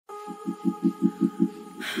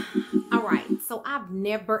All right, so I've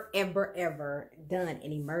never, ever, ever done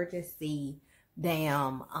an emergency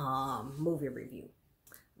damn movie review.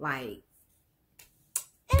 Like,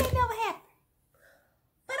 it ain't never happened.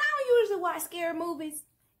 But I don't usually watch scary movies.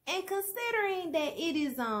 And considering that it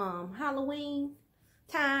is Halloween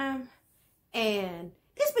time and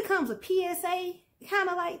this becomes a PSA kind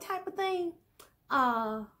of like type of thing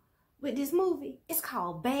with this movie, it's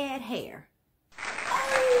called Bad Hair.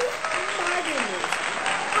 Oh my goodness.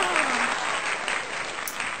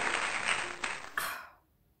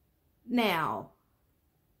 Now,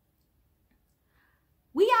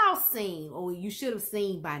 we all seen, or you should have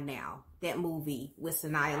seen by now, that movie with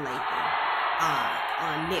Sanaa Lathan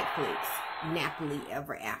on Netflix, Nappily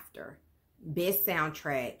Ever After. Best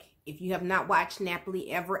soundtrack. If you have not watched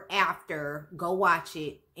Nappily Ever After, go watch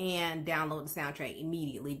it and download the soundtrack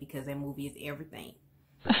immediately because that movie is everything.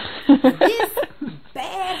 This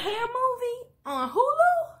Bad Hair movie on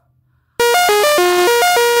Hulu?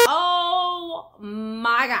 Oh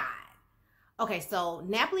my God. Okay, so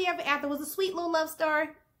Nappily Ever After was a sweet little love story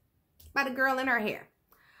about a girl and her hair.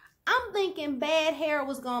 I'm thinking Bad Hair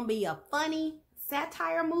was going to be a funny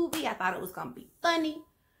satire movie. I thought it was going to be funny.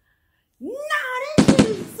 Nah, that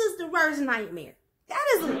is Sister Version Nightmare. That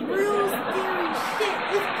is a real scary shit.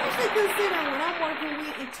 Especially considering what I'm working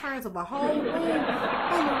with in terms of a whole room full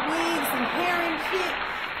of wigs and hair and shit.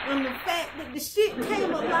 And the fact that the shit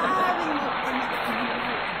came alive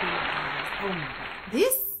oh my God.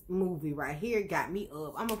 This movie right here got me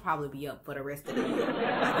up. I'm gonna probably be up for the rest of the year. Like,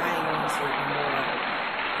 I ain't gonna sleep no more.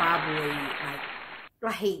 Probably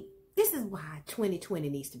like this is why 2020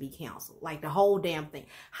 needs to be canceled. Like the whole damn thing.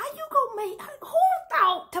 How you gonna make? Who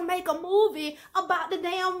thought to make a movie about the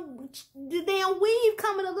damn weave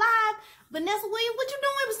coming alive? Vanessa Williams, what you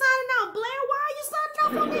doing signing out? Blair, why are you signing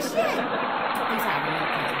off on this shit? I'm sorry.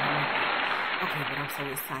 Okay, but I'm so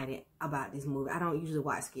excited about this movie. I don't usually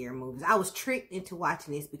watch scary movies. I was tricked into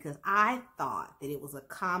watching this because I thought that it was a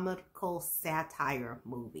comical satire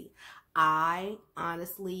movie. I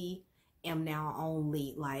honestly am now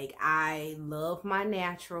only, like, I love my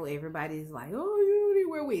natural. Everybody's like, oh, you need to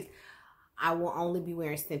wear wigs. I will only be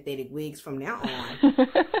wearing synthetic wigs from now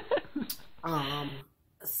on.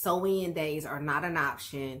 Sew-in days are not an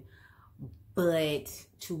option. But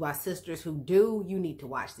to my sisters who do, you need to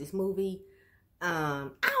watch this movie. I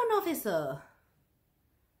don't know if it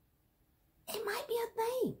might be a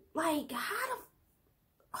thing. Like,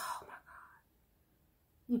 oh my God.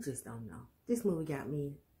 You just don't know. This movie got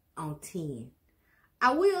me on 10.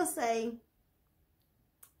 I will say,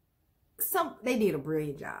 they did a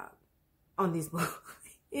brilliant job on this movie.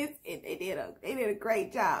 They did a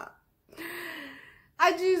great job.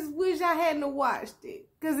 I just wish I hadn't watched it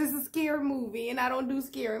because it's a scary movie and I don't do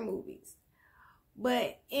scary movies.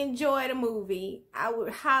 But enjoy the movie. I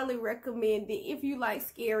would highly recommend it if you like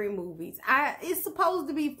scary movies. It's supposed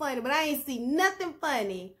to be funny, but I ain't seen nothing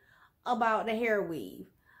funny about the hair weave.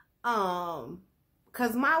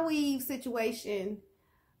 Cause my weave situation,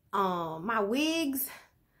 my wigs,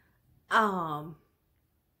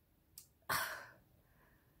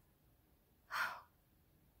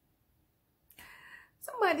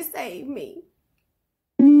 somebody save me.